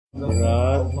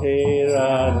Radhe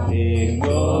Radhe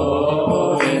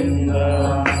Govinda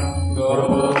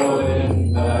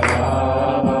Govinda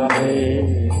Radhe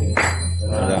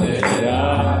Radhe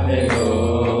Radhe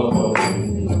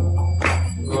Govinda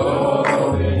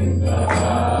Govinda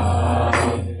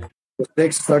Radhe.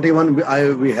 Text 31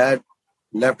 we had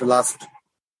left last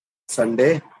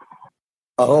Sunday.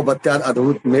 Aho Bhatyad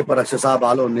Adhut me parashasa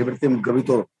balo nivritim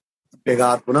gavito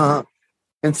pegat punah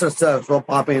hinsasya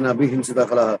swapapena vihinsita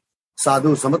kala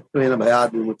sadhu samatvena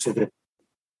bhayad vimuchyate.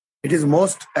 It is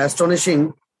most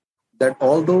astonishing that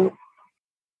although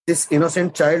this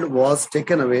innocent child was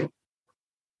taken away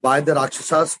by the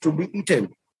Rakshasas to be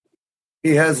eaten,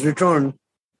 he has returned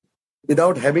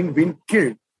without having been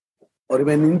killed or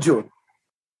even injured,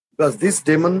 because this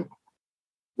demon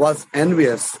was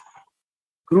envious,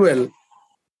 cruel,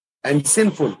 and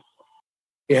sinful.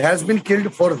 He has been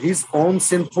killed for his own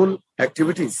sinful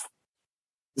activities.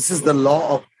 This is the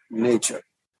law of nature.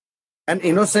 An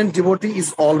innocent devotee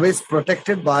is always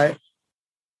protected by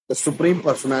the Supreme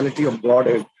Personality of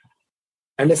Godhead,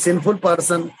 and a sinful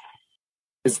person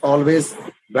is always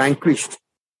vanquished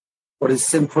for his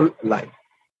sinful life.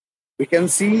 We can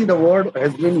see the word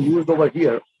has been used over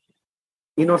here,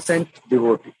 innocent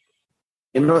devotee.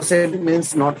 Innocent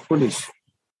means not foolish.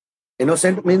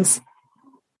 Innocent means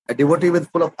a devotee with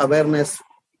full of awareness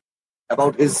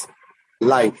about his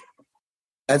life.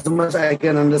 As much as I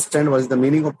can understand what is the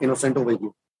meaning of innocent over here.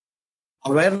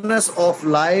 Awareness of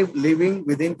life living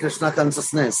within Krishna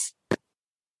consciousness.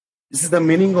 This is the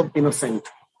meaning of innocent.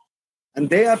 And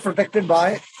they are protected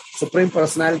by Supreme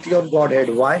Personality of Godhead.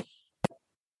 Why?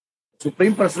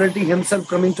 Supreme Personality himself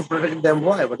coming to protect them.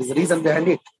 Why? What is the reason behind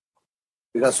it?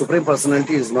 Because Supreme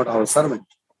Personality is not our servant.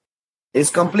 He is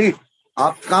complete.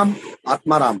 Atkam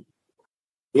Atmaram.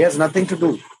 He has nothing to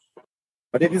do.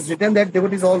 But it is written that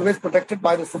devotee is always protected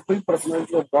by the Supreme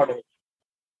Personality of Godhead.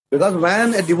 Because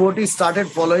when a devotee started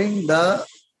following the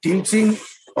teaching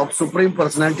of Supreme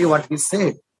Personality, what he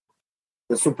said,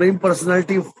 the Supreme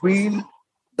Personality feel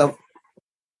the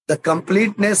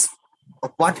completeness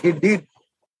of what he did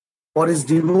for his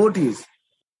devotees.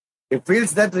 He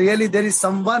feels that really there is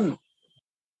someone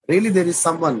who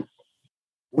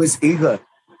is eager,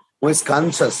 who is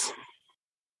conscious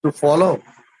to follow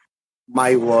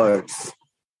my words.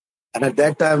 And at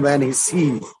that time when he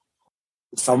sees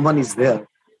someone is there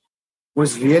who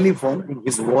is really following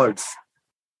his words,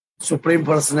 Supreme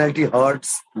Personality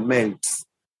hearts melts.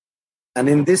 And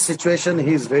in this situation,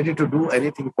 he is ready to do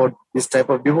anything for this type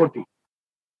of devotee.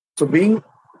 So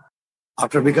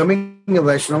after becoming a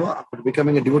Vaishnava, after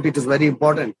becoming a devotee, it is very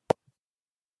important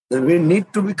that we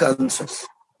need to be conscious.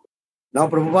 Now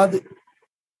Prabhupada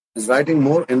is writing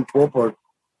more in purport.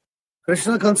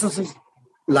 Krishna consciousness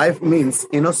life means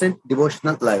innocent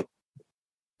devotional life.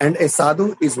 And a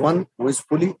sadhu is one who is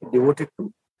fully devoted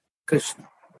to Krishna.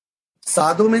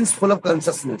 Sadhu means full of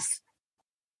consciousness.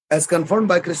 As confirmed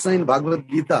by Krishna in Bhagavad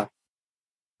Gita,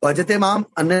 Bhajate mam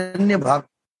ananya bhak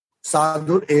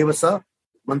sadhur evasa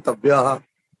mantavyaha.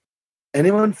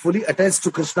 Anyone fully attached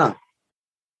to Krishna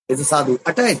is a sadhu.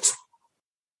 Attached.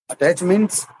 Attached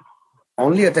means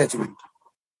only attachment.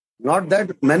 Not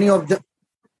that many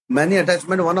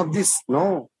attachment, one of this.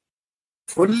 No.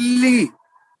 Fully.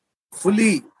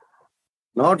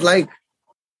 Not like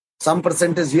some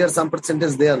percentage here, some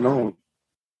percentage there. No.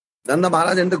 Nanda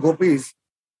Maharaj and the gopis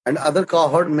and other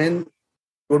cohort men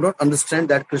could not understand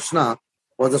that Krishna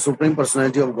was the Supreme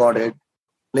Personality of Godhead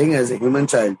playing as a human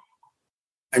child.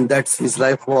 And that his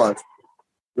life was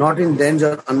not in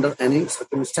danger under any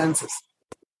circumstances.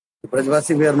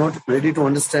 Brajvasi, we are not ready to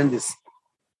understand this.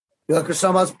 Because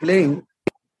Krishna was playing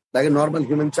like a normal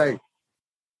human child.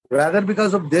 Rather,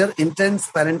 because of their intense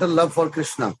parental love for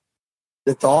Krishna,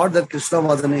 they thought that Krishna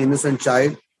was an innocent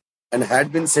child and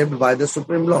had been saved by the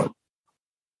Supreme Lord.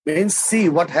 Means, see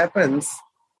what happens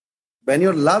when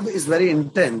your love is very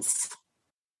intense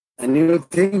and you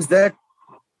think that,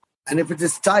 and if it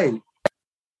is child,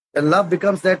 then love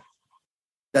becomes that,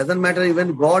 doesn't matter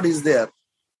even God is there.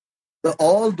 So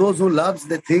all those who loves,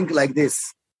 they think like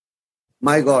this,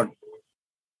 my God,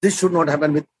 this should not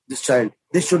happen with this child.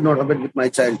 This should not happen with my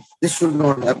child. This should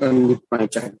not happen with my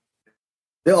child.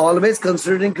 They always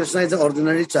considering Krishna as an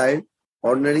ordinary child,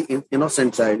 ordinary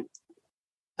innocent child.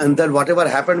 And that whatever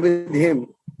happened with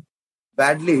him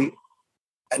badly,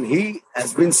 and he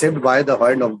has been saved by the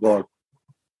hand of God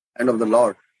and of the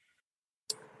Lord.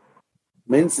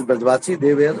 Means Brajvasi,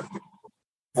 they were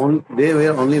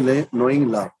only knowing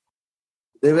love.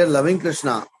 They were loving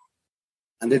Krishna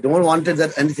and they don't wanted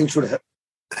that anything should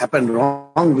happen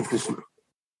wrong with Krishna.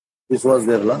 This was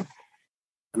their love.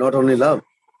 Not only love,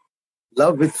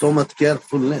 love with so much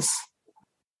carefulness,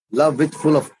 love with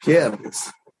full of care.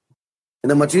 In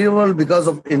the material world, because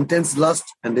of intense lust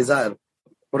and desire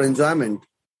for enjoyment,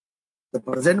 the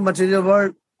present material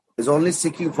world is only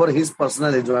seeking for his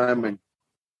personal enjoyment,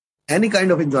 any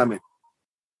kind of enjoyment,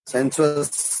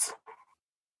 sensuous,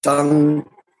 tongue,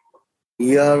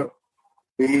 ear,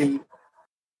 feel,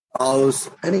 house,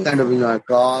 any kind of enjoyment,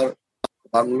 car,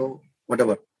 bungalow,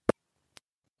 whatever.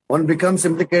 One becomes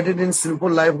implicated in sinful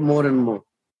life more and more.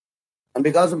 And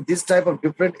because of this type of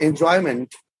different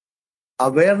enjoyment,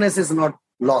 awareness is not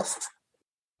lost.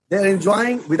 They are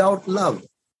enjoying without love.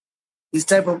 This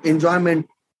type of enjoyment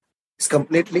is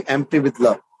completely empty with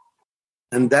love.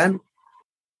 And then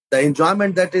the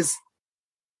enjoyment that is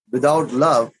without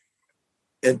love,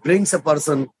 it brings a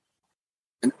person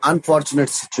an unfortunate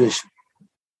situation.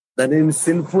 That in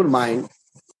sinful mind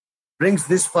brings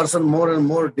this person more and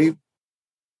more deep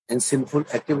in sinful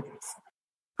activities.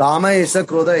 Kama esha,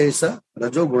 krodha esha,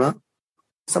 rajo guna,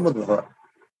 samudbhava.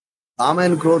 Kama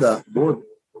and krodha, both,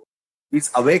 it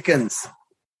awakens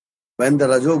when the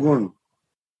rajogun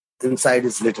inside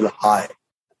is little high.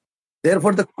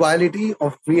 Therefore, the quality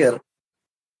of fear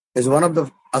is one of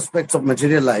the aspects of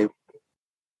material life.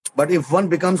 But if one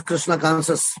becomes Krishna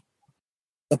conscious,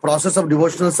 the process of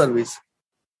devotional service,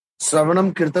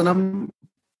 Sravanam Kirtanam,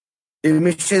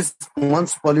 diminishes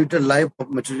one's polluted life of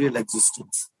material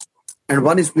existence. And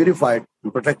one is purified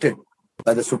and protected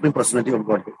by the Supreme Personality of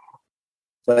Godhead.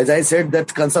 So as I said,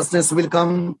 that consciousness will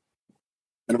come,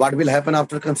 and what will happen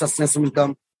after consciousness will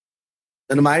come?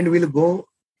 Then the mind will go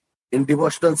in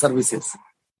devotional services.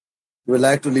 You will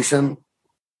like to listen,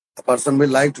 a person will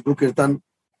like to do kirtan.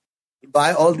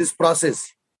 By all this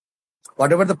process,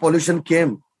 whatever the pollution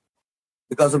came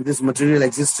because of this material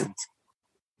existence,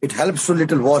 it helps to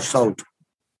little wash out.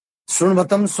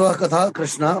 Shrunvatam swakatha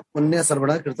Krishna punya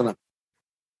sarvana kirtana.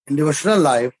 In devotional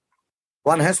life,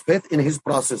 one has faith in his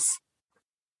process.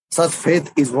 Such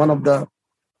faith is one of the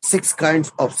 6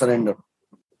 kinds of surrender.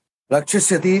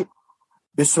 Rakshisyati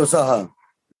Vishwasaha.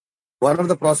 One of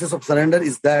the process of surrender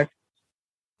is that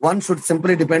one should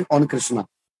simply depend on Krishna.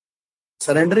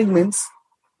 Surrendering means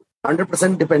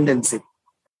 100% dependency.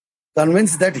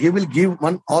 Convinced that he will give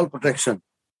one all protection.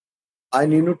 I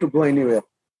need not to go anywhere.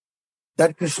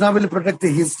 That Krishna will protect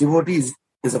his devotees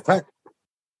is a fact.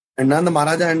 And Nanda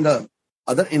Maharaja and the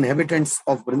other inhabitants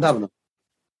of Vrindavan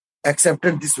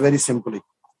accepted this very simply.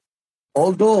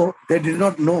 Although they did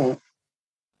not know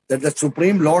that the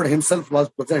Supreme Lord himself was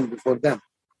present before them.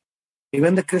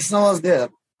 Even the Krishna was there.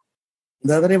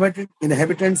 The other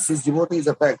inhabitants, his devotee is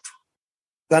a fact.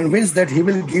 Convinced that he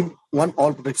will give one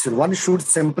all protection. One should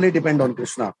simply depend on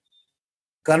Krishna.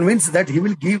 Convinced that he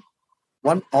will give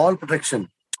one all protection.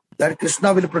 That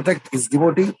Krishna will protect his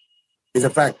devotee is a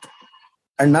fact.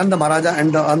 And Nanda Maharaja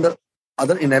and the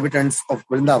other inhabitants of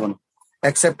Vrindavan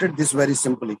accepted this very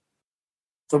simply.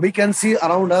 So we can see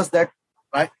around us that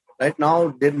right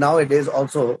now, nowadays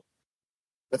also,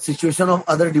 the situation of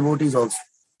other devotees also.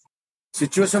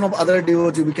 Situation of other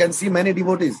devotees, we can see many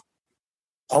devotees.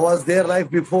 How was their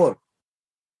life before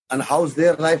and how's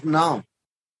their life now?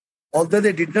 Although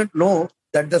they did not know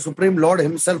that the Supreme Lord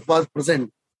himself was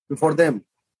present before them.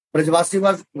 Brajvasi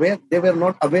was where they were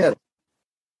not aware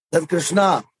that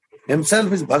Krishna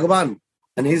himself is Bhagavan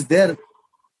and he is there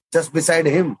just beside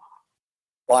him.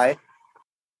 Why?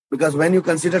 Because when you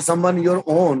consider someone your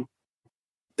own,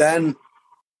 then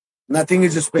nothing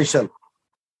is special.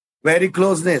 Very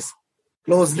closeness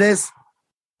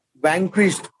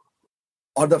vanquished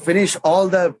or the finish all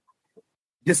the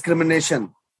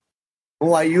discrimination.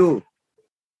 Who are you?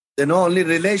 They know only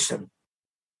relation.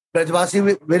 Brajvasi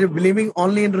were believing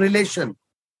only in relation.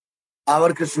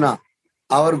 Our Krishna,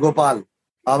 our Gopal,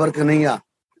 our Kanhaiya,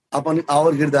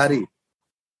 our Girdhari,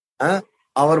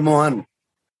 our Mohan,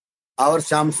 our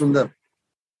Shyam Sundar.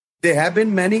 There have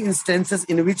been many instances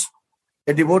in which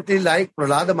a devotee like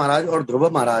Prahlada Maharaj or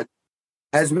Dhruva Maharaj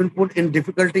has been put in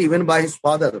difficulty even by his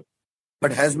father,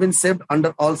 but has been saved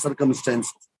under all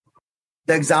circumstances.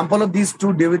 The example of these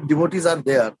two devotees are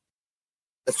there.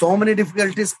 So many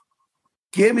difficulties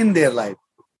came in their life,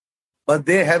 but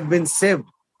they have been saved.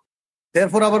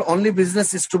 Therefore, our only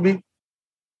business is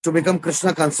to become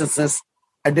Krishna consciousness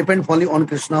and depend only on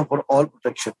Krishna for all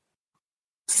protection.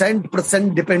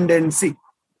 100% dependency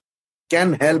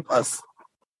can help us.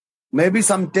 Maybe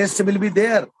some test will be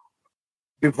there.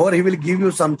 Before he will give you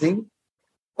something,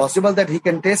 possible that he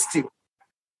can test you.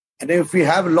 And if you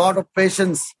have a lot of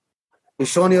patience, you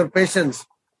shown your patience,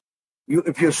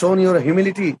 if you've shown your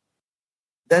humility,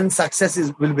 then success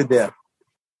will be there.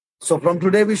 So from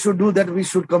today we should do that. We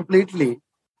should completely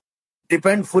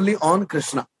depend fully on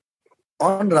Krishna.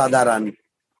 on Radharani.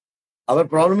 Our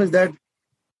problem is that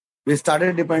we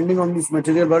started depending on this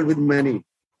material world with many.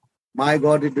 My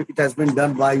God, it has been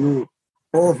done by you.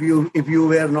 Oh, if you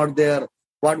were not there,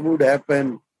 what would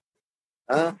happen?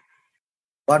 Huh?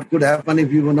 What could happen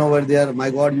if you were there? My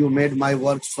God, you made my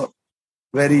work so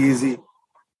very easy.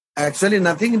 Actually,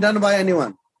 nothing done by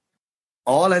anyone.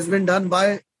 All has been done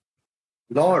by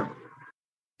Lord.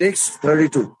 Text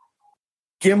 32.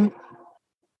 Kim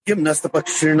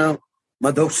nastapakshirna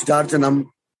madhoksharchanam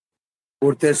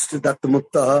urteshti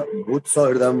dattmutta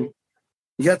bhutsauhridam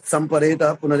yat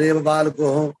sampareta punareva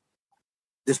balako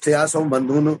dishtayasam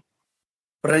bandhun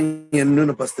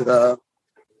pranyannun pastita.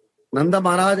 Nanda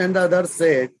Maharaj and the others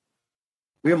said,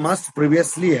 we must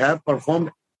previously have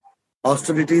performed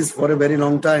austerities for a very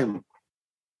long time.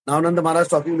 Now Nanda Maharaj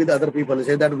talking with other people, he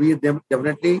said that we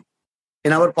definitely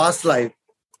in our past life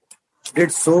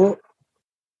did so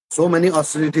many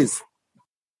austerities,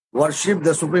 worshipped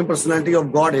the Supreme Personality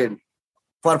of Godhead,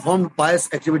 performed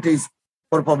pious activities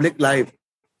for public life,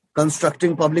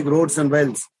 constructing public roads and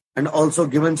wells, and also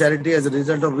given charity, as a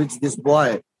result of which this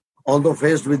boy, although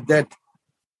faced with death,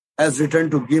 has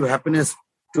returned to give happiness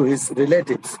to his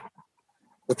relatives.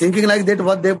 So thinking like that,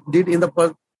 what they did in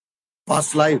the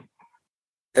past life,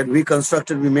 that we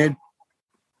constructed, we made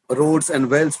roads and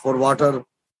wells for water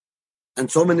and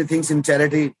so many things in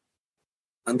charity,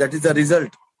 and that is the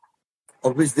result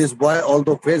of which this boy,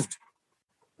 although faced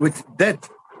with death,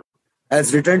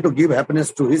 has returned to give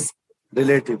happiness to his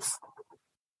relatives.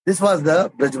 This was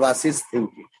the Brajvasi's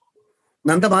thinking.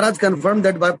 Nanda Maharaj confirmed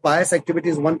that by pious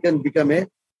activities one can become a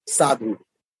sadhu.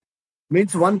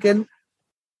 Means one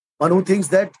who thinks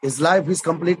that his life is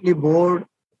completely bored,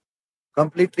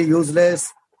 completely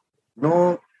useless,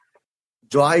 no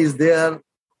joy is there,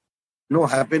 no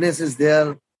happiness is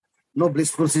there, no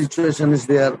blissful situation is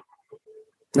there.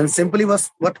 And simply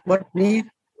what need?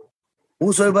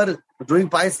 Whosoever doing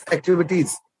pious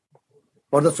activities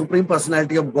for the Supreme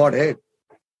Personality of Godhead,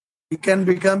 he can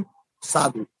become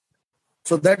sadhu.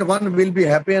 So that one will be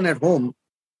happy and at home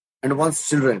and one's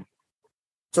children.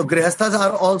 So grihasthas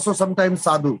are also sometimes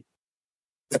sadhu,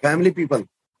 the family people,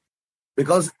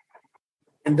 because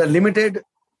in the limited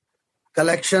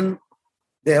collection,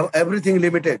 they have everything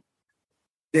limited.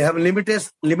 They have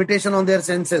limitation on their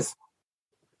senses,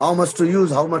 how much to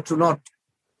use, how much to not.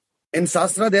 In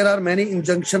Shastra, there are many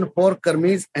injunctions for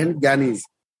karmis and jnanis,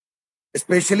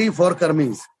 especially for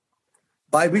karmis,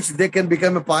 by which they can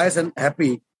become pious and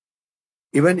happy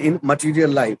even in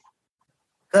material life.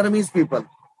 Karmis people.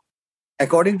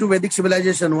 According to Vedic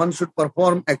civilization, one should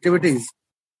perform activities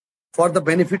for the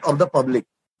benefit of the public,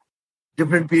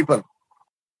 different people,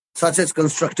 such as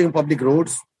constructing public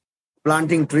roads,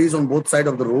 planting trees on both sides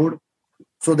of the road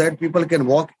so that people can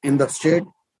walk in the shade,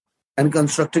 and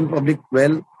constructing public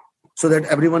well so that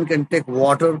everyone can take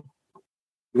water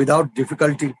without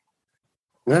difficulty.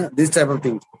 This type of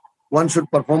things. One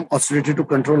should perform austerity to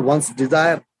control one's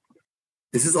desire.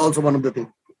 This is also one of the things.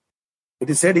 It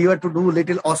is said you have to do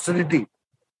little austerity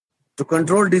to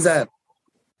control desire.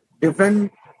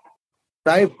 Different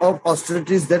type of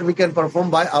austerities that we can perform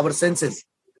by our senses.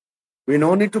 We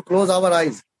no need to close our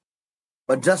eyes,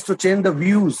 but just to change the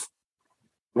views.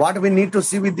 What we need to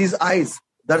see with these eyes.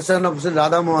 Darshan of Sri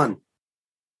Radha Mohan,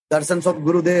 darshans of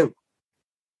Gurudev,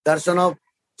 darshan of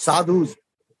sadhus,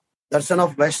 darshan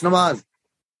of Vaishnavas,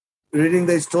 reading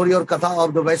the story or katha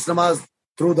of the Vaishnavas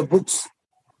through the books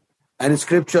and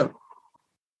scripture.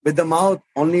 With the mouth,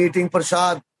 only eating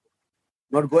prasad,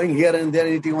 not going here and there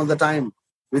eating all the time.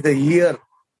 With the ear,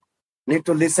 need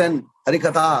to listen,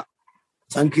 Harikatha,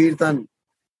 Sankirtan.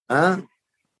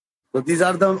 So these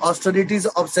are the austerities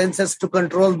of senses to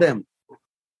control them.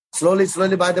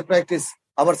 Slowly by the practice,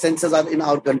 our senses are in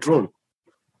our control.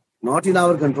 Not in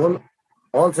our control.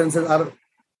 All senses are,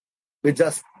 we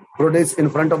just produce in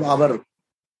front of our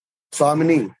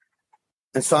Swamini.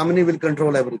 And Swamini will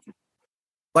control everything.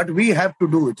 But we have to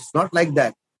do it. It's not like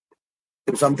that.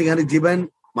 If something is given,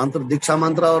 mantra, Diksha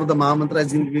mantra or the Maha mantra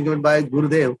is given by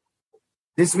Gurudev,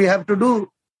 this we have to do.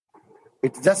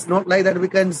 It's just not like that we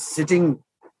can sitting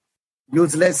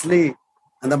uselessly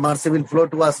and the mercy will flow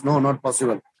to us. No, not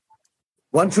possible.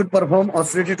 One should perform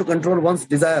austerity to control one's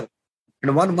desire,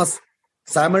 and one must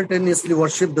simultaneously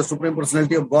worship the Supreme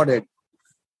Personality of Godhead.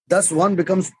 Thus one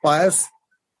becomes pious,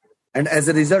 and as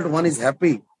a result one is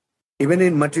happy even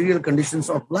in material conditions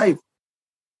of life.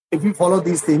 If we follow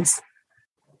these things,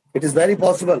 it is very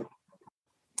possible.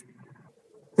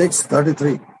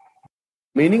 633.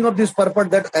 Meaning of this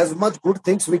purport that as much good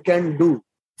things we can do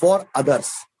for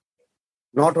others,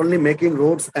 not only making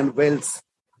roads and wells,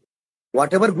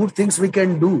 whatever good things we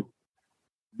can do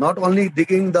Not only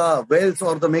digging the wells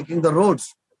or the making the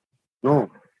roads. No.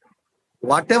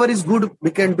 Whatever is good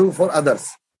we can do for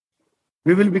others,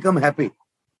 we will become happy.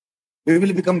 We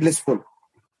will become blissful.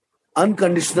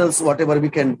 Unconditionals, whatever we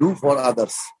can do for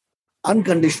others.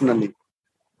 Unconditionally.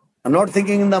 I'm not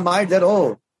thinking in the mind that,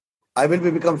 oh, I will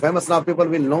become famous now. People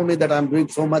will know me that I'm doing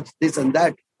so much this and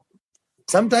that.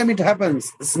 Sometimes it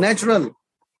happens. It's natural.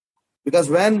 Because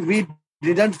when we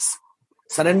didn't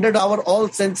surrender our all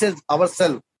senses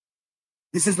ourselves,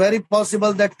 this is very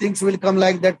possible that things will come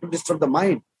like that to disturb the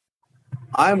mind.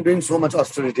 I am doing so much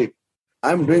austerity.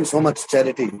 I am doing so much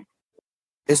charity.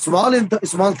 Small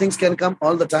things can come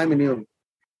all the time in you.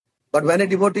 But when a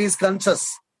devotee is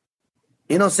conscious,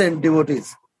 innocent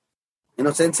devotees,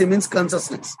 innocency means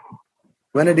consciousness.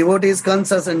 When a devotee is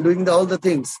conscious and doing all the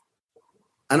things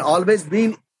and always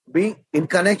being in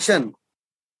connection,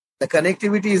 the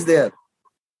connectivity is there.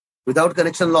 Without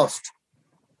connection, lost.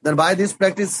 Then by this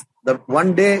practice, the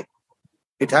one day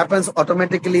it happens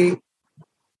automatically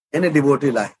in a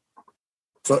devotee life.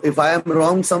 So if I am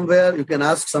wrong somewhere, you can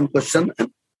ask some question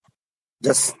and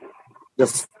just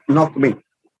knock me.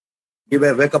 Give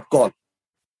a wake-up call.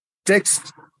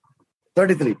 Text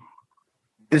 33.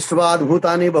 Drishtvad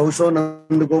bhutani bahusho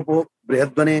nandagopo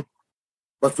brihadvane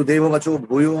vasudeva vacho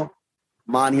bhuyo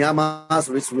manyamas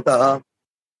vismitaha.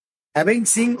 Having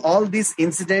seen all these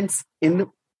incidents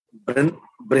in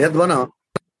Brihadvana,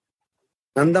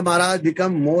 Nanda Maharaj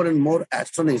became more and more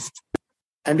astonished,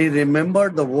 and he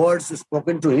remembered the words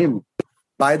spoken to him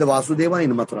by the Vasudeva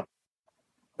in Mathura.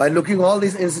 By looking all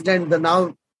these incidents,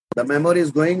 now the memory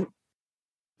is going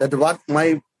that what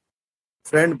my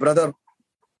friend, brother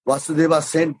Vasudeva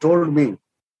told me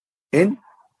in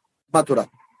Mathura.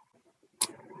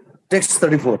 Text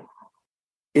 34.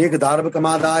 Ek dharva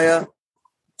kamadaya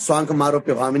Swank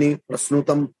Maropya Bhamini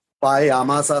Prasnutam Pai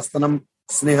Amasastanam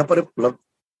Sneha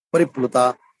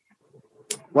Paripluta.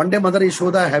 One day Mother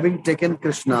Yashoda, having taken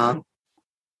Krishna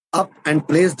up and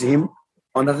placed him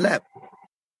on her lap,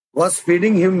 was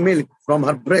feeding him milk from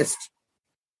her breast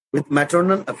with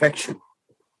maternal affection.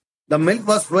 The milk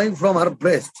was flowing from her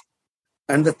breast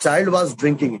and the child was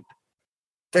drinking it.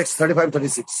 Text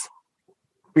 35-36.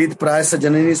 Pid Prayasa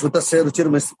Janani Sutasya Ruchir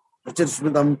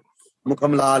Smritam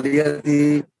Mukham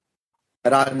Laliyati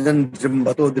Rajan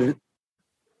Jimbato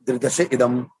Dirdashe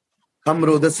Idam Ham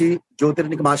Rodasi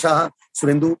Jyotirnikmashaha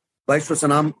Surendu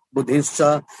Vaishwasanam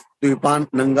Buddhinscha Dvipan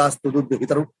Nangas Tudur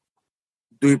Hitaru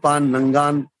Dvipan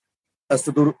Nangan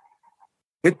Astudur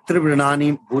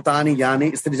Hitrivrinani Bhutani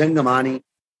Yani Strijangamani.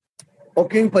 O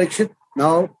King Parikshit,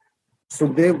 now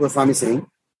Sukhdev Goswami saying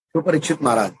to Parikshit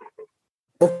Maharaj,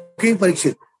 O King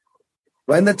Parikshit,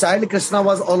 when the child Krishna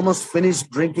was almost finished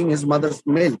drinking his mother's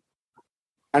milk,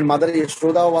 and Mother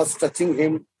Yashoda was touching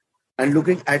him and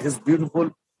looking at his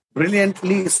beautiful,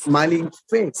 brilliantly smiling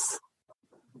face,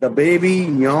 the baby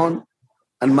yawned,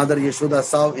 and Mother Yashoda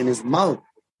saw in his mouth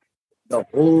the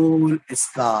whole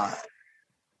sky,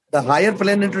 the higher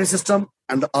planetary system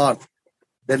and the earth,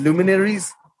 the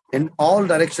luminaries in all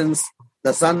directions,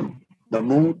 the sun, the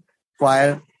moon,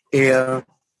 fire, air,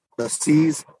 the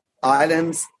seas,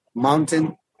 islands,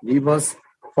 mountain, rivers,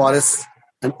 forests,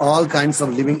 and all kinds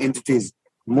of living entities,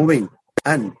 moving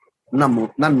and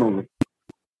non-moving.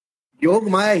 Yog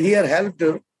Maya here helped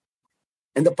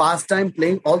in the pastime,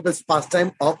 playing all this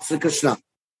pastime of Sri Krishna.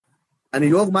 And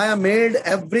Yog Maya made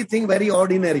everything very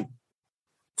ordinary.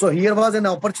 So here was an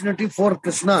opportunity for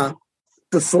Krishna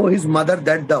to show his mother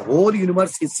that the whole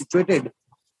universe is situated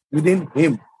within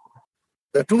him.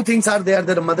 The two things are there,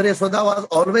 that Mother Yashoda was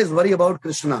always worried about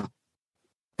Krishna.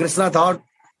 Krishna thought,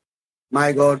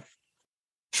 my God,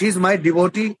 she is my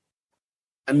devotee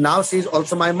and now she is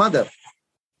also my mother.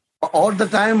 All the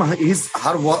time her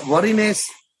worriness,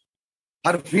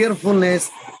 her fearfulness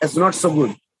is not so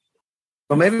good.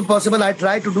 So maybe possible I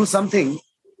try to do something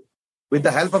with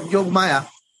the help of Yog Maya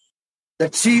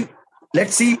that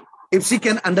let's see if she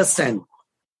can understand.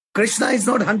 Krishna is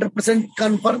not 100%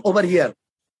 confirmed over here.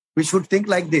 We should think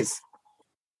like this.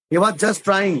 He was just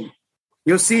trying.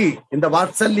 You see, in the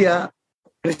Vatsalya,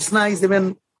 Krishna is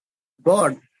even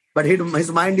God, but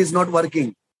his mind is not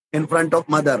working in front of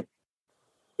mother.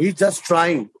 He's just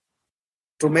trying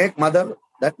to make mother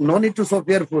that no need to so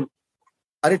fearful.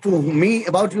 Are to me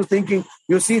about you thinking,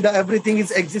 you see that everything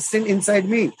is existing inside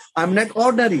me. I'm not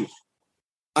ordinary.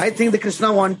 I think the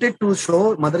Krishna wanted to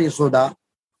show Mother Yashoda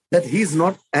that he is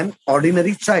not an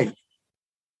ordinary child.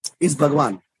 He's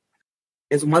Bhagavan.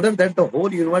 His mother, that the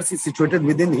whole universe is situated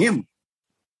within him.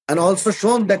 And also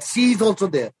shown that she is also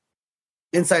there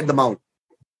inside the mouth.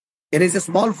 In his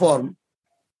small form,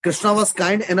 Krishna was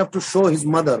kind enough to show his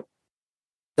mother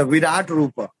the Virat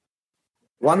Rupa,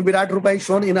 One Virat Rupa is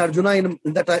shown in Arjuna in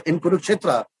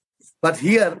Kurukshetra. But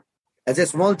here, as a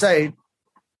small child,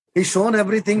 he's shown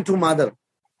everything to mother.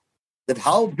 That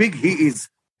how big he is,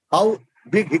 how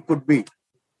big he could be.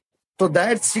 So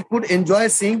that she could enjoy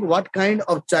seeing what kind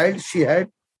of child she had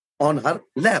on her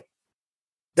lap.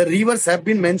 The rivers have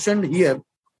been mentioned here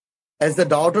as the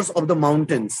daughters of the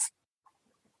mountains,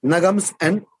 Nagams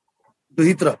and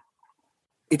Duhitra.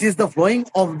 It is the flowing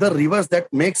of the rivers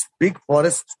that makes big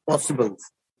forests possible.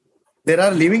 There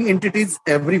are living entities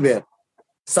everywhere,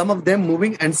 some of them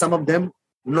moving and some of them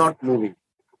not moving.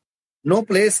 No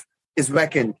place is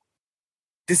vacant.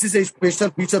 This is a special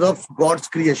feature of God's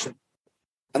creation.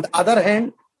 On the other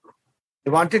hand, he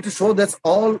wanted to show that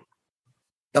all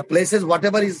the places,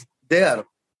 whatever is there,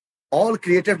 all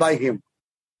created by him.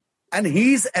 And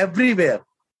he is everywhere.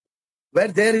 Where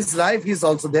there is life, he is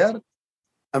also there.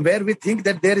 And where we think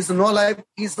that there is no life,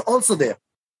 he is also there.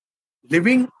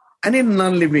 Living and in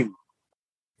non-living.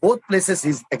 Both places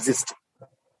he exists.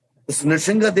 This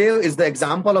Nrsinga Dev is the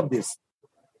example of this.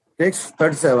 Text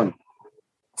 37.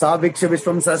 Sa viksha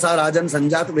vishwam sasa rajan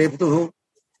sanjat vetuhu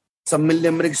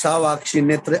sammilya mriksha vakshi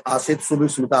netre asit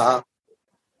subhismitaha.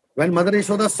 When Mother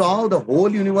Yashoda saw the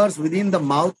whole universe within the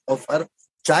mouth of her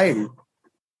child,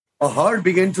 her heart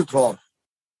began to throb.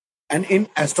 And in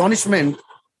astonishment,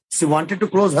 she wanted to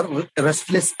close her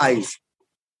restless eyes.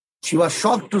 She was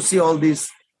shocked to see all this.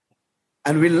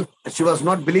 And she was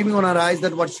not believing on her eyes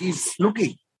that what she is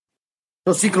looking.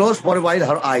 So she closed for a while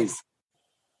her eyes.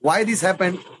 Why this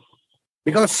happened?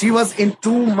 Because she was in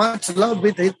too much love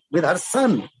with her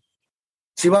son.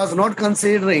 She was not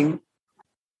considering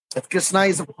that Krishna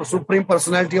is a supreme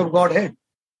personality of Godhead.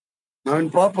 Now in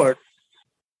purport,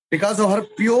 because of her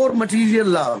pure material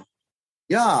love,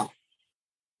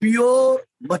 pure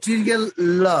material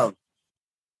love,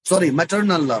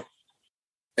 maternal love,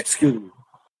 excuse me,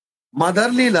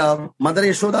 motherly love, Mother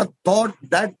Yashoda thought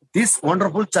that this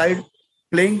wonderful child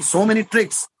playing so many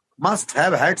tricks must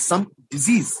have had some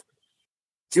disease.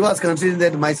 She was considering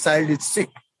that my child is sick.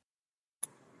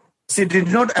 She did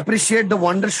not appreciate the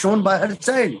wonder shown by her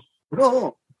child.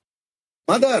 No,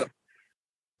 mother,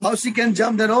 how she can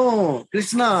jump there? Oh,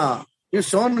 Krishna, you've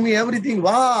shown me everything.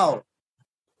 Wow,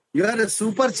 you are a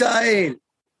super child.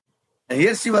 And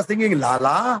here she was thinking,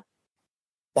 Lala,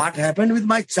 what happened with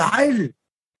my child?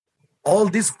 All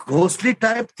these ghostly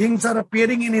type things are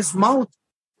appearing in his mouth.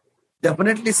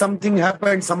 Definitely something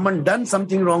happened. Someone done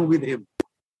something wrong with him.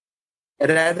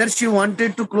 Rather, she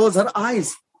wanted to close her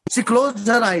eyes. She closed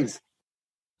her eyes.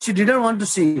 She didn't want to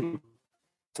see.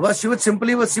 So she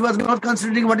was not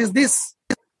considering what is this.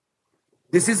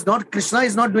 This is not, Krishna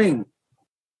is not doing.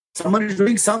 Someone is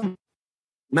doing some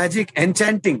magic,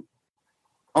 enchanting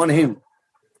on him.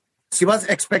 She was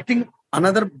expecting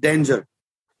another danger.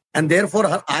 And therefore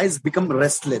her eyes become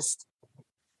restless,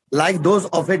 like those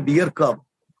of a deer cub.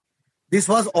 This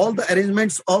was all the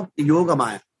arrangements of Yoga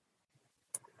Maya.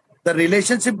 The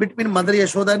relationship between Mother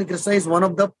Yashoda and Krishna is one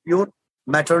of the pure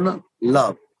maternal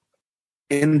love.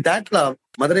 In that love,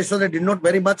 Mother Yashoda did not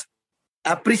very much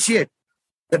appreciate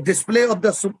the display of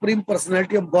the Supreme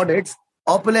Personality of Godhead's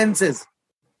opulences.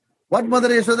 What Mother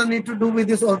Yashoda need to do with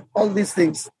this, all these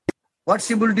things? What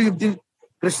she will do if the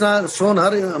Krishna shown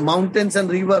her mountains and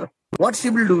river? What she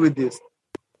will do with this?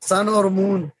 Sun or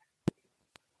moon?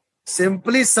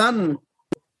 Simply son.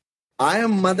 I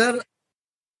am mother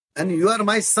and you are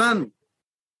my son.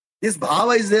 This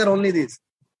bhava is there, only this.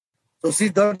 So she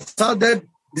saw that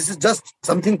this is just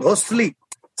something ghostly.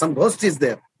 Some ghost is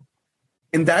there.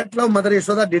 In that love, Mother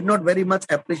Yashoda did not very much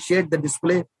appreciate the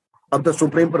display of the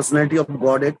Supreme Personality of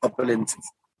Godhead opulences.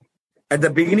 At the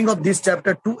beginning of this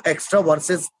chapter, 2 extra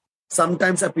verses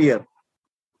sometimes appear.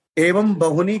 Evam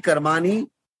bahuni karmani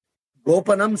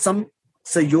gopanam sam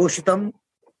sayoshitam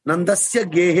nandasya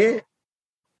gehe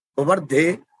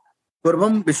vardhe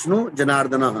kurvam Vishnu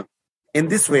janardana. In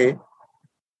this way,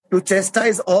 to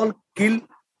chastise all, kill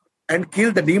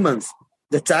the demons,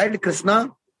 the child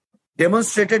Krishna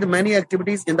demonstrated many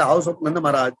activities in the house of Nanda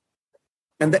Maharaj,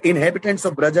 and the inhabitants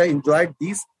of Braja enjoyed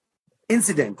these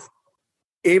incidents.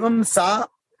 Evam sa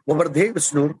vardhe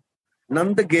Vishnu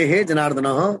Nanda gehe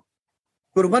janardana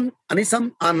kurvan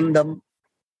anisam anandam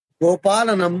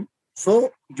gopalanam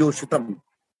so yoshitam.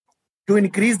 To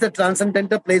increase the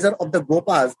transcendental pleasure of the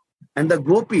Gopas and the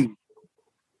Gopi,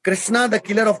 Krishna, the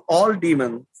killer of all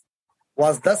demons,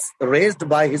 was thus raised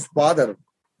by his father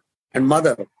and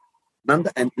mother,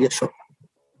 Nanda and Yashoda.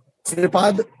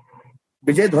 Sripad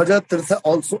Vijay Dhwaja Tirtha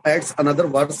also adds another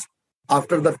verse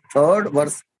after the third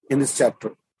verse in this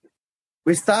chapter.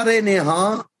 Vistare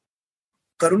neha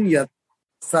karunyat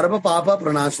sarva papa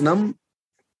pranashanam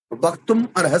Bhaktum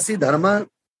arhasi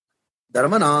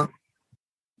dharmana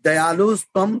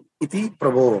dayalustvam iti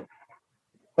prabho.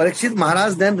 Parikshit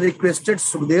Maharaj then requested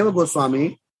Sukadeva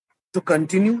Goswami to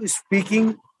continue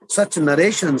speaking such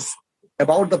narrations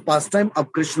about the pastime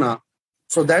of Krishna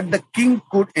so that the king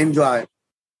could enjoy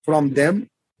from them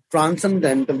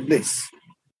transcendental bliss.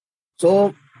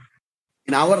 So,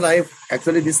 in our life,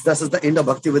 actually, this is the end of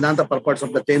Bhaktivedanta purports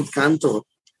of the 10th canto,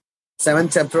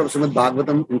 7th chapter of Srimad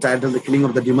Bhagavatam, entitled The Killing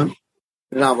of the Demon,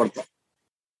 Trinavarta.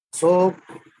 So,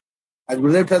 as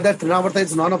Gurudev tells that Trinavarta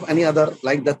is none of any other,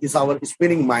 like that is our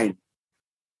spinning mind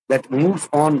that moves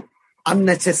on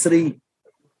unnecessary,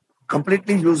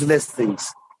 completely useless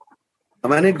things.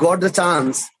 And when it got the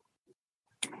chance,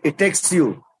 it takes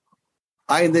you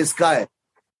high in the sky,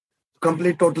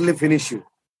 totally finish you.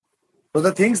 So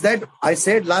the things that I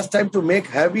said last time to make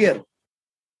heavier,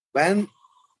 when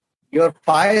your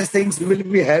pious things will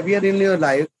be heavier in your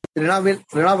life,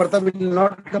 Trinavarta will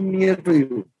not come near to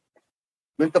you.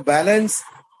 When the balance,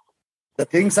 the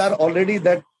things are already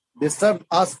that disturb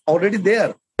us already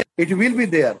there. It will be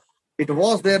there. It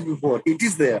was there before. It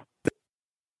is there.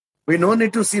 We no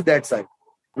need to see that side.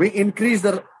 We increase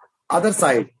the other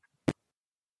side.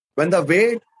 When the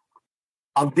weight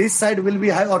of this side will be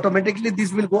high, automatically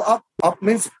this will go up. Up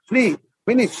means free,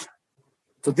 finish.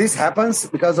 So this happens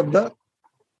because of the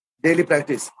daily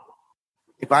practice.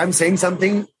 If I am saying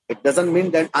something, it doesn't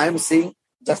mean that I am saying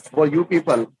just for you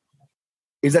people.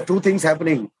 It's the two things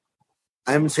happening.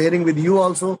 I am sharing with you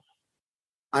also.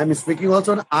 I am speaking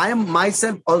also. And I am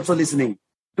myself also listening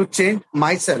to change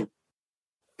myself.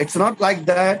 It's not like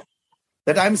that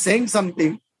I am saying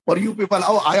something for you people.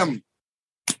 Oh, I am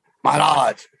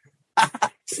Maharaj.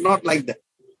 It's not like that.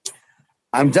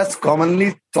 I'm just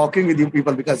commonly talking with you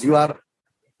people because you are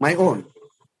my own,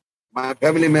 my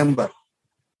family member.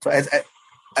 So as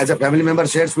a family member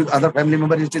shares with other family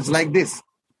members, it is like this.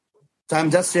 So I'm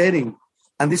just sharing.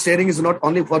 And this sharing is not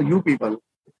only for you people.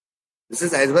 This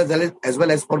is as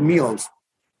well as for me also.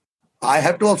 I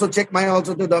have to also check my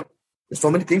also to the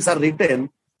so many things are written,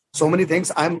 so many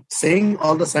things I'm saying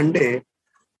all the Sunday.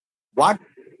 What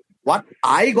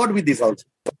I got with this also.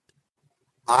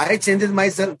 I change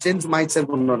myself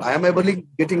or not. I am able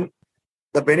getting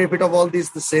the benefit of all this,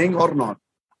 the saying or not.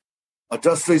 Or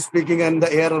just to speaking and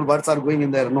the air or words are going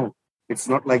in there. No, it's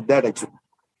not like that actually.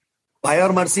 By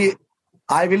your mercy,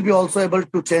 I will be also able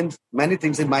to change many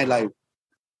things in my life.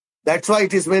 That's why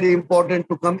it is very important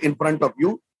to come in front of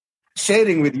you,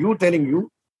 sharing with you, telling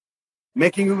you,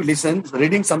 making you listen,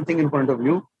 reading something in front of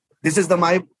you. This is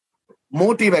my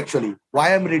motive actually,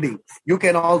 why I'm reading. You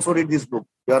can also read this book.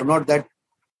 You are not that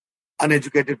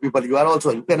uneducated people. You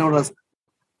can understand.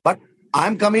 But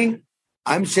I'm coming,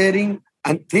 I'm sharing,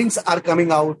 and things are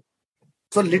coming out.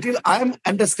 So little I'm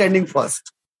understanding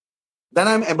first. Then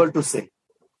I'm able to say.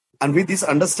 And with this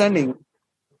understanding,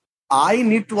 I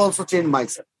need to also change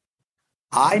myself.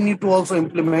 I need to also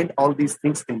implement all these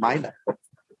things in my life.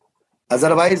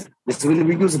 Otherwise, this will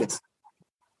be useless.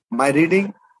 My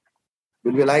reading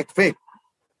will be like fake.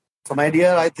 So my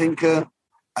dear, I think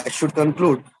I should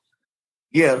conclude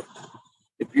here.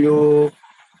 If you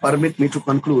permit me to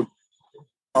conclude.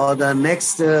 Or the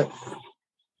next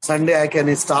Sunday I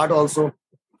can start also.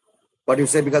 What you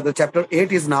say, because the chapter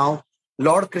 8 is now,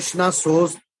 Lord Krishna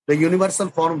shows the universal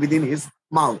form within his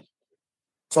mouth.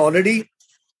 So already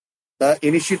the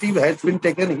initiative has been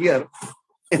taken here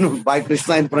by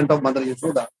Krishna in front of Mother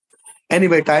Yashoda.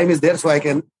 Anyway, time is there, so I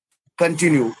can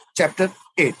continue. Chapter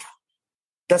 8.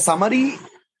 The summary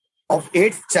of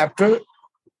 8th chapter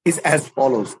is as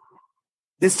follows.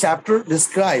 This chapter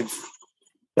describes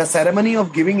the ceremony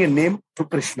of giving a name to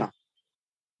Krishna.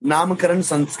 Namakaran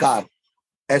Sanskar,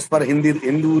 as per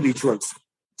Hindu rituals,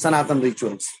 Sanatan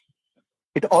rituals.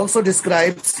 It also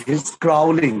describes his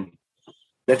crawling,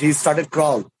 that he started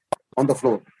crawl on the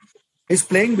floor. He's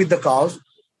playing with the cows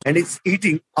and he's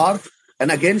eating earth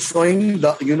and again showing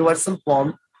the universal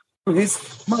form to his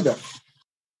mother.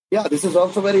 Yeah, this is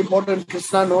also very important.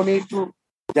 Krishna, no need to.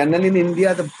 Generally in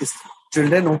India, the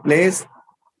children who plays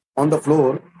on the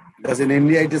floor, because in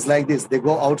India it is like this. They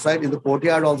go outside in the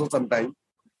courtyard also sometimes.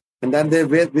 And then they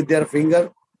with their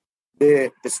finger,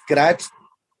 they scratch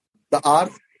the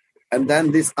earth. And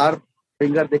then this earth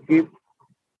finger they keep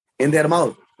in their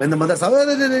mouth. When the mother says,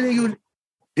 oh,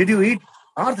 did you eat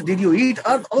earth? Did you eat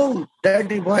earth? Oh,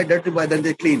 dirty boy. Then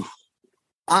they clean.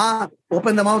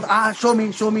 Open the mouth. Show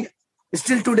me.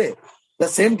 Still today, the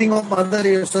same thing of Mother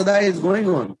Yashoda is going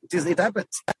on. It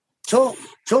happens. Show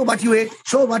what you ate.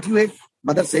 Show what you ate.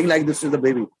 Mother saying like this to the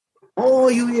baby. Oh,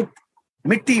 you ate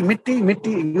mitti.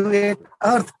 You ate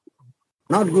earth.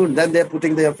 Not good. Then they're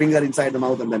putting their finger inside the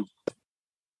mouth and then.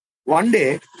 One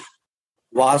day,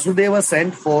 Vasudeva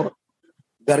sent for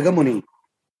Gargamuni,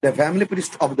 the family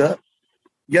priest of the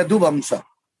Yadu Vamsha.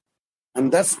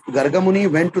 And thus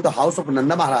Gargamuni went to the house of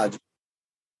Nanda Maharaj,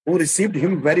 who received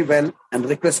him very well and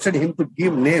requested him to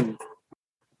give name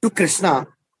to Krishna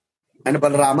and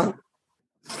Balarama.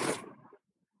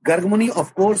 Gargamuni,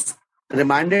 of course,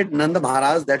 reminded Nanda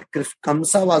Maharaj that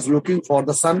Kamsa was looking for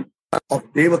the son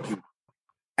of Devotee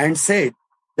and said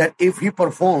that if he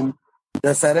performed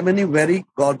the ceremony very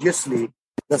gorgeously,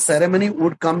 the ceremony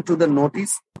would come to the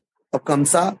notice of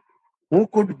Kamsa, who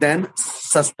could then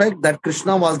suspect that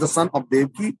Krishna was the son of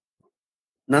Devaki.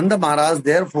 Nanda Maharaj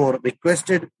therefore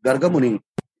requested Gargamuni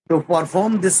to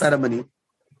perform this ceremony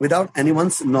without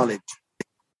anyone's knowledge.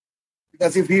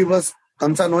 Because if he was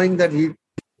Kamsa knowing that he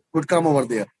could come over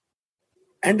there.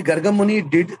 And Gargamuni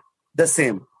did the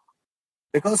same.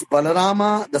 Because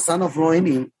Balarama, the son of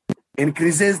Rohini,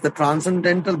 increases the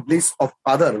transcendental bliss of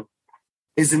other.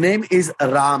 His name is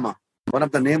Rama. One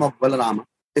of the name of Balarama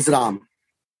is Rama.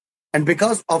 And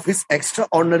because of his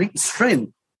extraordinary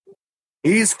strength,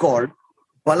 he is called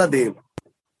Baladeva.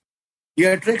 He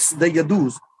attracts the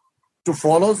Yadus to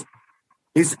follow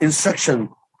his instruction,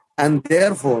 and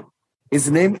therefore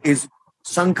his name is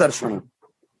Sankarshana.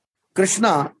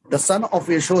 Krishna, the son of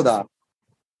Yashoda,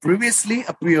 previously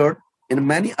appeared in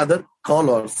many other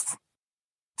colors,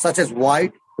 such as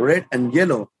white, red, and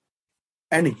yellow,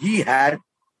 and he had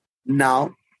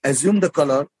now assumed the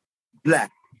color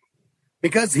black.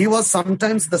 Because he was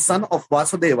sometimes the son of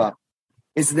Vasudeva,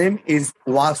 his name is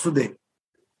Vasudeva.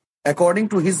 According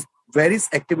to his various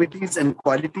activities and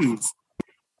qualities,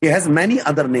 he has many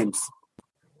other names.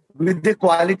 With the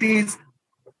qualities,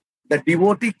 the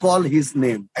devotee call his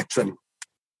name actually.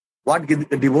 What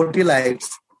the devotee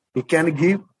likes, he can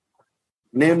give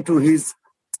name to his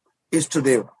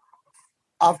Ishtadeva.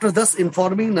 After thus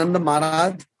informing Nanda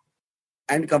Maharaj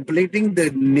and completing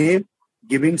the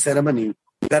name-giving ceremony,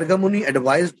 Gargamuni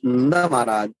advised Nanda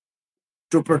Maharaj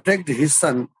to protect his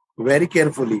son very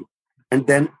carefully and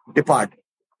then depart.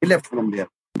 He left from there.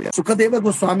 Sukadeva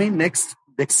Goswami next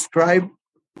described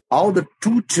how the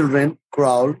two children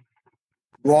crawled,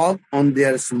 walked on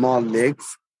their small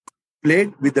legs,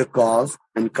 played with the cows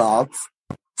and calves,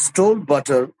 stole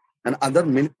butter and other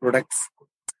milk products,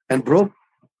 and broke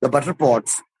the butter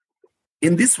pots.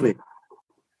 In this way,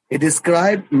 he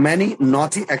described many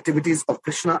naughty activities of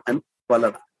Krishna and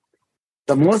Balarama.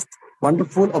 The most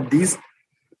wonderful of these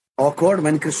occurred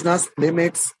when Krishna's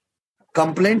playmates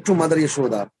complained to Mother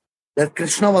Yashoda that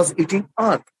Krishna was eating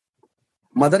earth.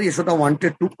 Mother Yashoda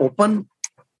wanted to open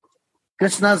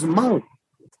Krishna's mouth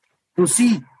to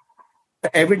see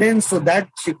the evidence so that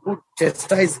she could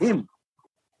chastise him.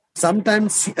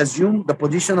 Sometimes she assumed the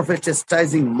position of a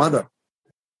chastising mother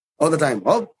all the time.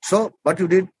 Oh, so what you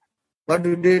did, don't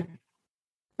do this,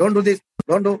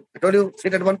 don't do, I told you,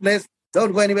 sit at one place,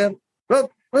 don't go anywhere,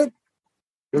 doing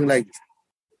like this.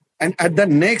 And at the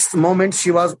next moment,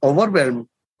 she was overwhelmed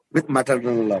with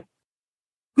maternal love.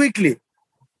 Quickly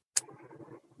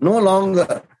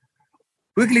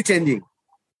changing.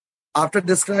 After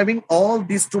describing all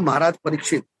this to Maharaj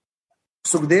Parikshit,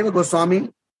 Sukadeva Goswami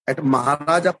at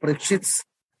Maharaja Parikshit's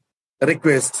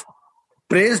request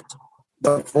praised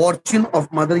the fortune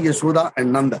of Mother Yashoda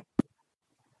and Nanda.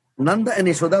 Nanda and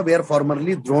Yashoda were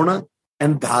formerly Drona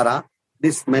and Dhara.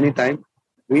 This many times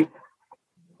we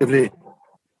read.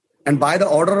 And by the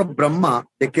order of Brahma,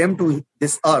 they came to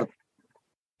this earth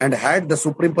and had the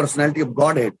Supreme Personality of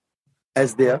Godhead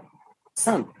as their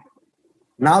son.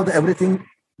 Now everything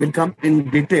will come in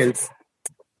details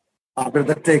after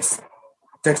the text.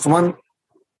 Text 1,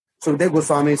 Sukadeva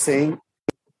Goswami is saying,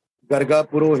 Garga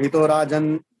Purohito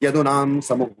Rajan Yadunam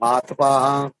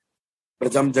Samuhatpaha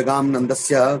Prajam Jagam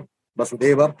Nandasya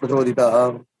Vasudeva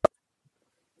Pradhodita.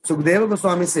 Sukadeva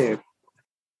Goswami said,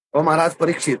 O Maharaj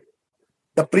Parikshit,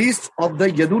 the priest of the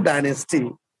Yadu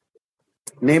dynasty,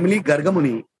 namely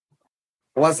Gargamuni,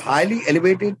 was highly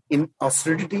elevated in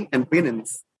austerity and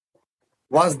penance,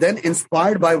 was then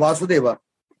inspired by Vasudeva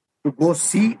to go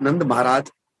see Nanda Maharaj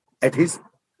at his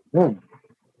home.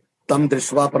 Tam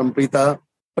drishva paramprita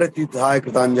pratyudhaya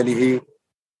kritanjalihi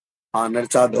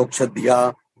anarcha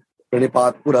dhokshadhya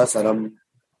pranipat pura saram.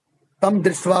 Tam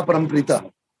drishva paramprita.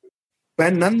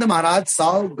 When Nanda Maharaj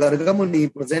saw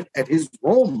Gargamuni present at his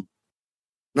home,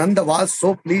 Nanda was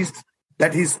so pleased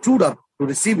that he stood up to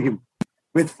receive him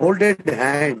with folded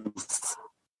hands.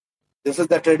 This is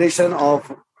the tradition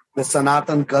of the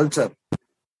Sanatan culture.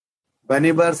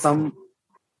 Whenever some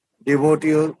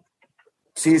devotee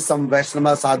sees some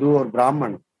Vaishnava sadhu or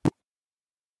Brahman,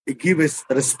 he gives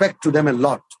respect to them a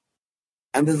lot.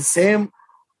 And the same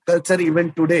culture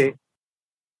even today,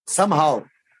 somehow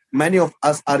many of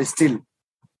us are still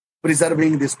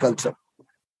preserving this culture.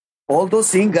 Although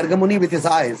seeing Gargamuni with his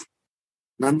eyes,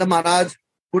 Nanda Maharaj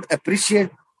could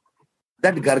appreciate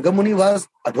that Gargamuni was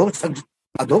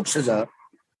Adhokshaja,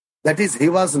 that is, he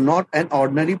was not an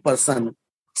ordinary person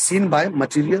seen by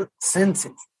material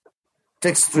senses.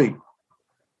 Text 3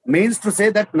 means to say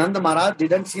that Nanda Maharaj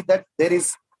didn't see that there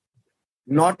is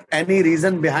not any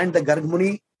reason behind the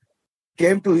Gargamuni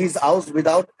came to his house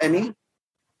without any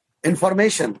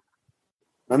information.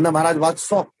 Nanda Maharaj was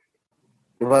shocked.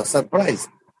 He was surprised.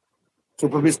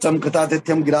 Supavishtam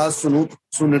Katatityam Giras Sunut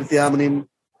Sunirtyamanim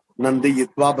Nandi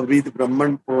Yitva Bhavid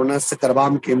Brahman Purnasya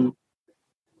Karvam Kim.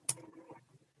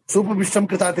 Supavishtam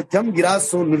Katatityam Giras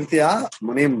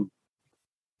Sunirtyamanim.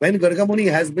 When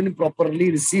Gargamuni has been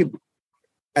properly received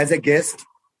as a guest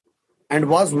and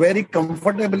was very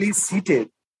comfortably seated,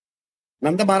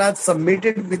 Nanda Maharaj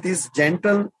submitted with his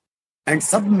gentle and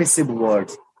submissive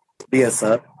words. Dear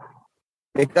sir,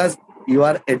 because you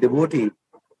are a devotee,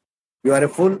 you are a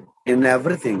fool in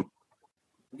everything,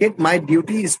 yet my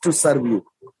duty is to serve you.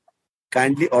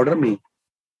 Kindly order me.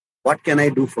 What can I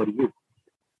do for you?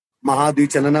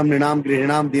 Mahadvichalanam Ninam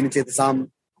Grihinam Dinichetasam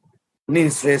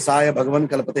Nisresaya Bhagavan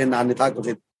Kalpate Nanitha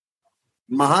Kuchit.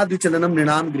 Mahadvichalanam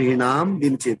Ninam Grihinam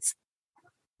Dinichets.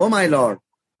 Oh my Lord,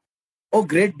 oh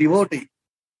great devotee,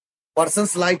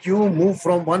 persons like you move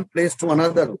from one place to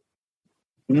another,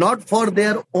 not for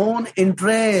their own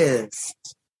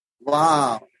interest.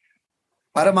 Wow.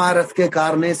 Paramaarth ke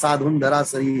karne sadhun dhara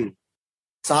sarir.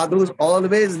 Sadhus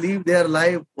always live their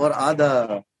life for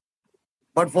other,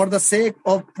 but for the sake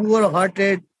of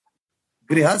poor-hearted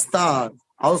grihasthas,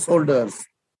 householders.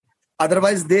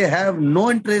 Otherwise, they have no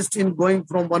interest in going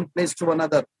from one place to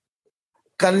another.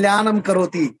 Kalyanam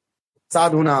karoti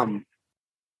sadhunam.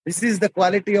 This is the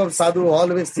quality of sadhu,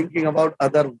 always thinking about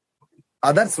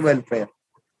others' welfare.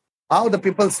 How the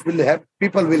people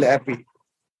will happy.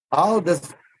 How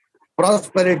the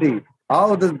prosperity,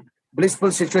 how the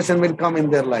blissful situation will come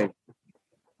in their life.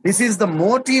 This is the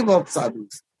motive of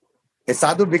sadhus. A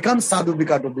sadhu becomes sadhu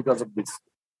because of this.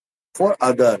 For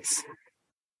others.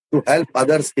 To help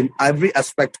others in every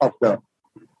aspect of the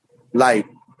life.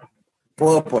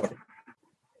 Purpose.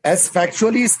 As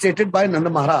factually stated by Nanda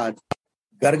Maharaj,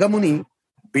 Gargamuni,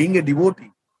 being a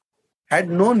devotee, had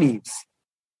no needs.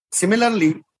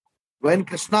 Similarly, when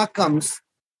Krishna comes,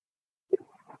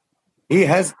 he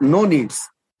has no needs.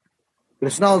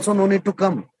 Krishna also no need to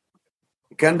come.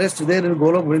 He can rest there in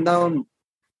Golok Vrindavan.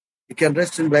 He can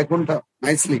rest in Vaikuntha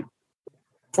nicely.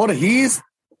 For he is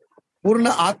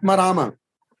Purna Atmarama.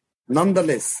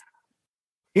 Nonetheless,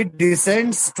 he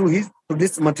descends to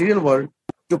this material world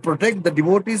to protect the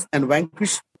devotees and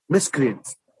vanquish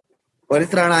miscreants.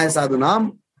 Paritranaya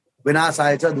sadhunam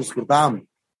vinasaya cha duskritam.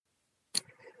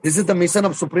 This is the mission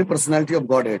of Supreme Personality of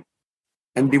Godhead.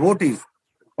 And devotees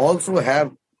also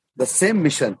have the same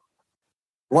mission.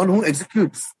 One who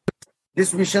executes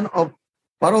this mission of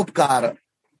paropkara,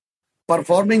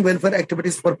 performing welfare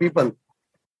activities for people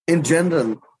in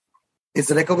general, is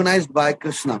recognized by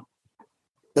Krishna,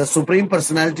 the Supreme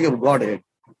Personality of Godhead,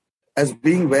 as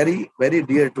being very, very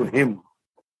dear to him.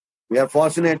 We are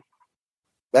fortunate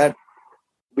that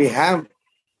we have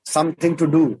something to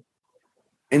do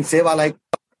in seva, like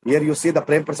here you see the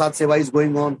Prem Prasad seva is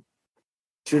going on,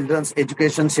 children's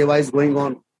education seva is going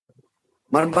on,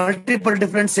 multiple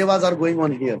different sevas are going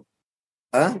on here.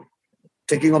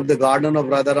 Taking of the garden of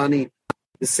Radharani,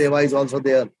 this seva is also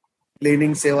there,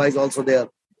 cleaning seva is also there,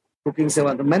 cooking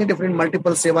seva, many different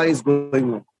multiple seva is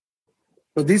going on.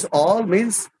 So this all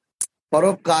means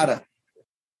paropkara.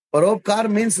 Paropkar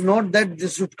means not that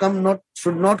this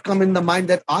should not come in the mind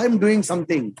that I am doing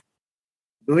something,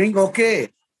 doing okay,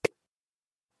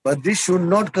 but this should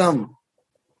not come.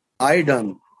 I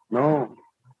done. No,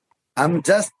 I'm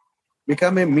just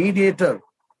become a mediator.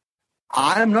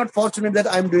 I am not fortunate that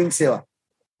I am doing seva.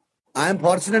 I am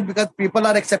fortunate because people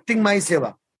are accepting my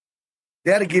seva.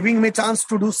 They are giving me chance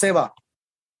to do seva.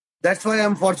 That's why I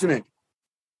am fortunate.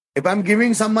 If I am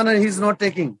giving someone and he is not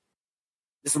taking,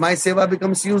 this my seva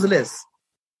becomes useless.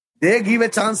 They give a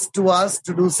chance to us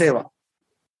to do seva.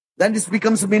 Then this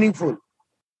becomes meaningful.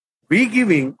 We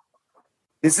giving,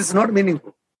 this is not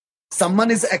meaningful.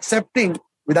 Someone is accepting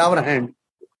with our hand.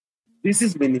 This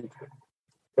is meaningful.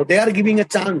 So they are giving a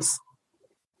chance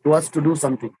to us to do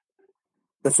something.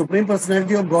 The Supreme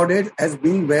Personality of Godhead as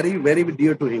being very, very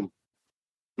dear to him.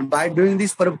 And by doing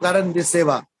this paropkara and this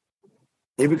seva,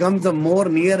 he becomes the more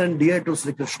near and dear to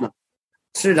Sri Krishna,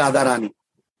 Sri Radharani.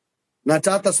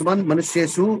 Nacha tasman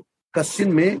manushyesu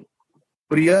kashin me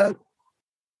priya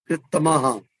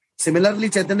krittamaha. Similarly,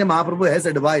 Chaitanya Mahaprabhu has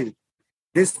advised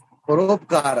this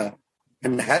paropkara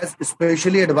and has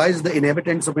specially advised the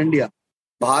inhabitants of India.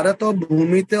 Bharato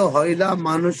bhumite hoila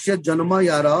manushya janma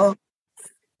yara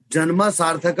janma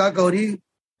sarthaka kauri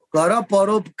kara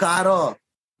paropkara.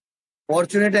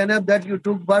 Fortunate enough that you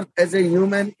took birth as a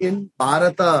human in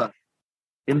Bharata,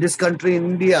 in this country,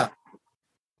 India,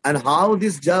 and how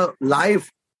this life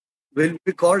will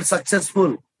be called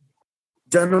successful.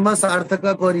 Janma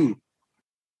sarthaka kari.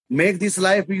 Make this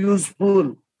life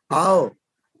useful. How?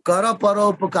 Kara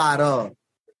paropkara.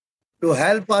 To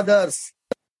help others,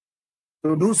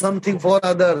 to do something for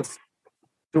others,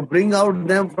 to bring out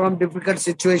them from difficult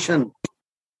situation,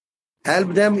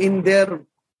 help them in their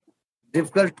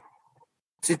difficult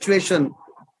situation.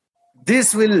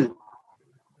 This will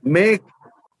make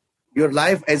your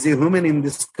life as a human in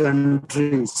this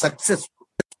country successful.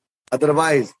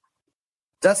 Otherwise,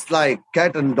 just like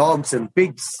cat and dogs and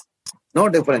pigs, no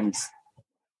difference.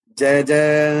 Jai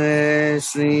Jai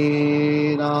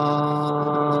Shri Radhe,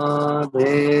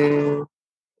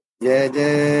 Jai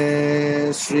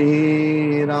Jai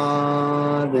Shri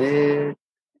Radhe,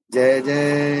 Jai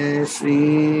Jai Shri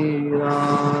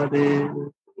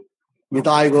Radhe.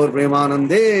 Nitai Gaur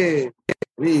Premanande.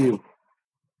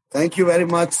 Thank you very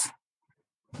much.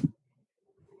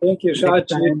 Thank you,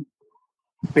 Shachi.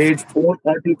 Page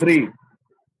 433.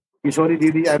 Kishori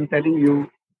Didi, I am telling you,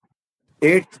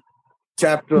 8th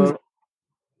chapter,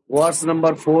 verse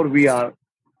number 4, we are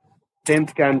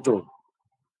 10th canto.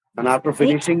 And after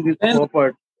finishing this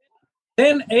purport,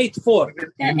 10-8-4.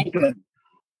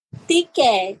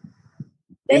 TK.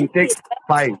 in text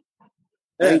 5.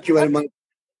 Thank you very much.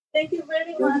 Thank you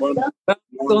very much.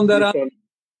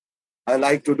 I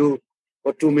like to do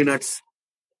for 2 minutes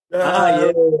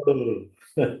Yeah.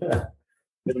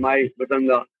 with my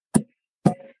Batanga.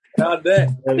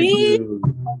 Thank you.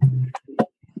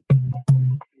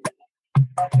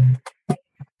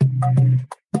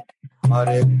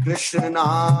 Hare Krishna,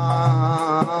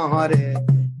 Hare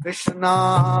Krishna,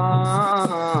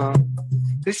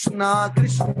 Krishna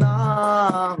Krishna,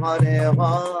 Hare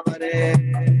Hare,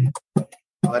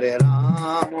 Hare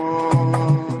Rama,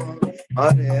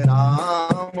 Hare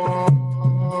Rama,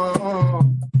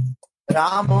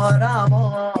 Rama Rama,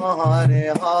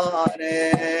 Hare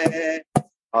Hare,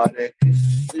 Hare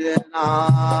Krishna,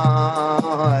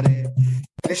 Hare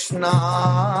Krishna,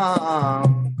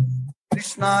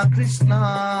 Krishna Krishna,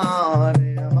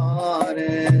 Hare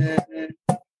Hare,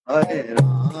 Hare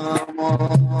Rama,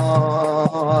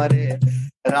 Hare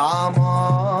Rama,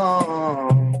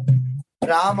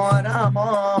 Rama Rama,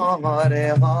 Hare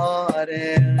Hare,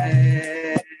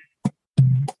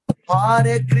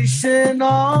 Hare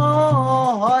Krishna,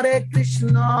 Hare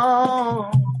Krishna,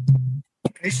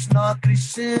 Krishna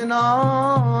Krishna,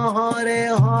 Hare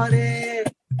Hare,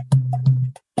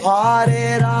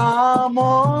 Hare Rama,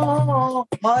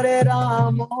 Hare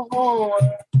Rama,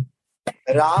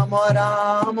 Rama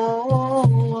Rama,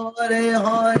 Hare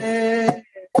Hare,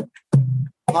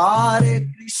 Hare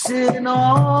Krishna,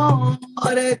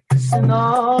 Hare Krishna,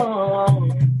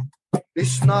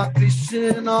 Krishna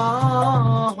Krishna,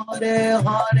 Hare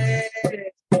Hare,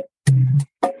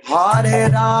 Hare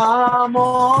Rama,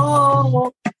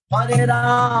 Hare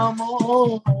Rama,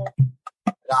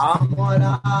 Rama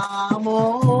Rama,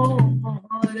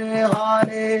 Hare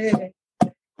Hare,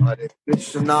 Hare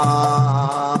Krishna,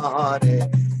 Hare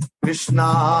Krishna,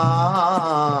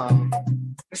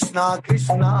 Krishna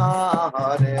Krishna,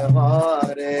 Hare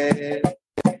Hare,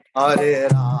 Hare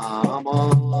Rama,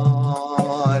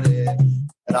 Hare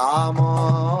Rama,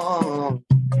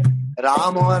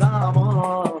 Rama Rama,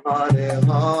 Hare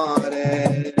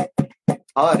Hare,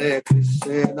 Hare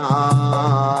Krishna,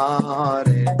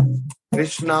 Hare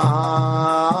Krishna,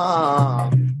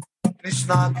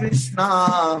 Krishna Krishna,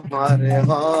 Hare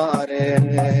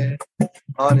Hare,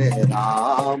 Hare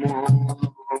Rama,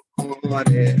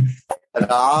 Hare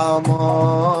Rama,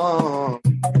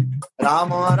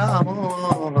 Rama Rama,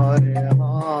 Hare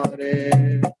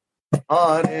Hare,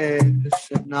 Hare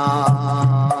Krishna,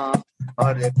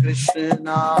 Hare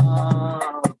Krishna,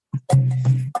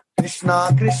 Krishna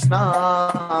Krishna,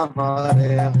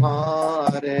 Hare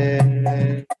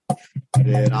Hare,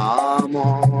 Hare Rama,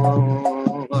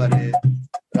 Hare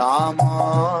Rama,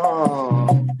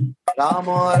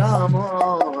 Rama Rama,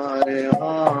 Hare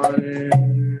Hare.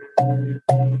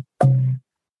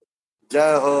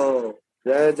 Jai Ho,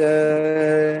 Jai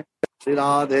Jai Shri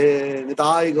Radhe,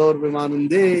 Nitai Gaur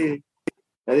Premanande.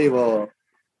 Very well.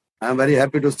 I am very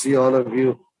happy to see all of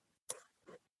you.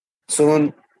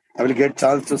 Soon I will get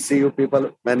chance to see you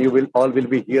people when you will all will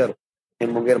be here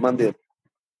in Munger Mandir.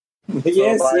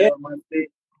 Yes, So, yes. Monday.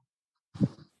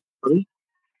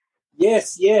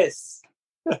 Yes, yes.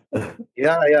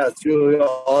 Yeah, you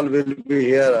all will be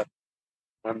here.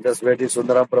 I'm just waiting.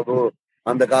 Sundaram Prabhu,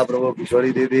 Andaka Prabhu,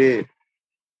 Kishori Didi,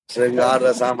 Sringar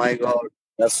Rasa, my God.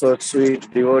 That's so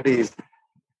sweet. Devotees.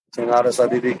 Sringar Rasa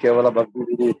Didi, Kevala Bhakti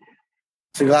Didi.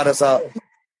 Sringar Rasa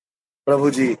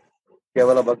Prabhu Ji,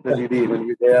 Kevala Bhakti Didi will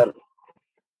be there.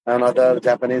 And other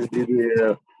Japanese Didi,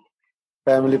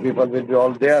 family people will be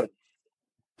all there.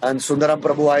 And Sundaram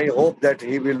Prabhu, I hope that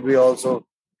he will be also,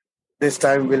 this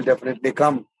time will definitely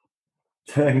come.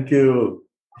 Thank you.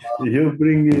 You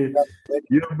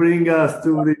bring us to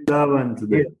Vrindavan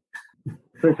today.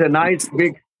 So it's a nice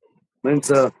big, means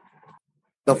the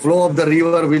flow of the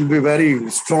river will be very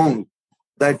strong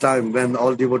that time when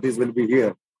all devotees will be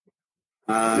here.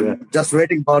 Just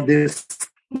waiting for this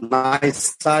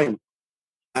nice time.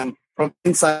 And from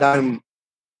inside, I'm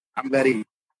very,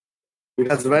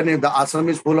 because when the ashram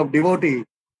is full of devotee,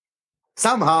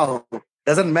 somehow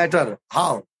doesn't matter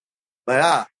how,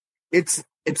 but it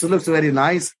looks very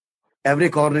nice. Every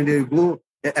corner you go,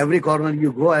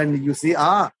 and you see,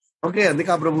 okay,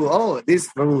 Andika Prabhu, oh, this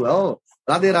Prabhu, oh,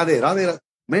 Radhe,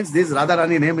 means this Radha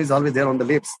Rani name is always there on the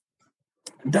lips.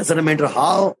 Doesn't matter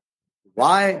how,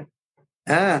 why,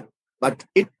 but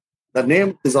the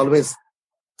name is always.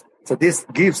 So this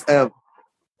gives a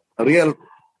real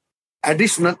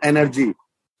additional energy,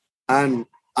 and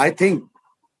I think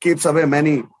keeps away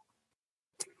many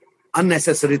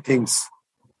unnecessary things.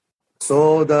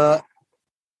 So the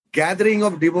gathering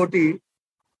of devotee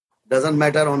doesn't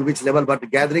matter on which level, but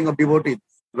gathering of devotee,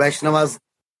 Vaishnavas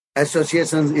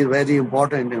associations is very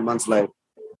important in one's life.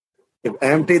 If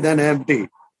empty, then empty.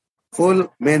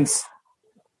 Full means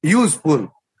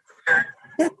useful.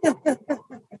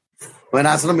 When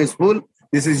ashram is full,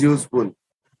 this is useful.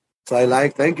 So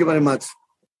thank you very much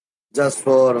just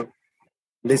for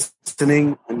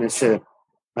listening and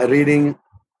my reading.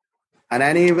 And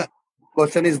any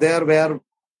question is there where,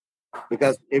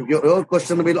 because if your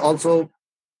question will also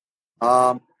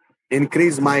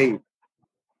increase my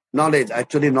knowledge.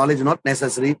 Actually, knowledge not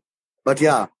necessary, but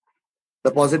the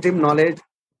positive knowledge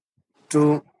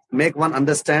to make one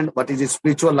understand what is his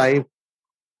spiritual life,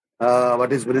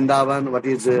 what is Vrindavan, what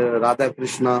is Radha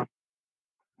Krishna.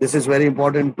 This is very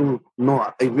important to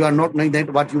know. If you are not knowing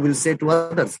that, what you will say to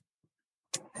others.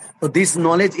 So this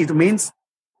knowledge, it means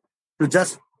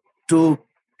to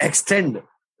extend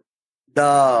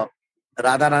the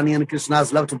Radha Rani and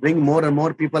Krishna's love, to bring more and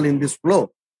more people in this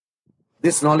flow.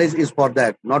 This knowledge is for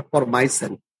that, not for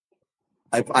myself.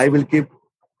 If I will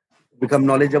become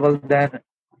knowledgeable, then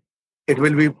it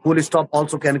will be full stop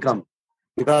also can come.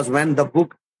 Because when the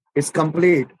book is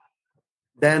complete,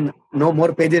 then no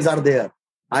more pages are there.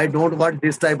 I don't want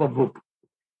this type of book.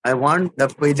 I want the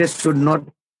pages should not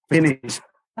finish.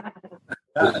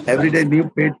 Every day new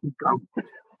page should come.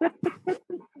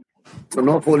 So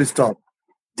no full stop.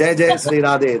 Jai Jai Sri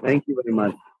Radhe. Thank you very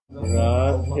much.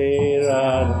 Radhe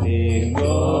Radhe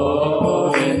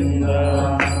Govinda.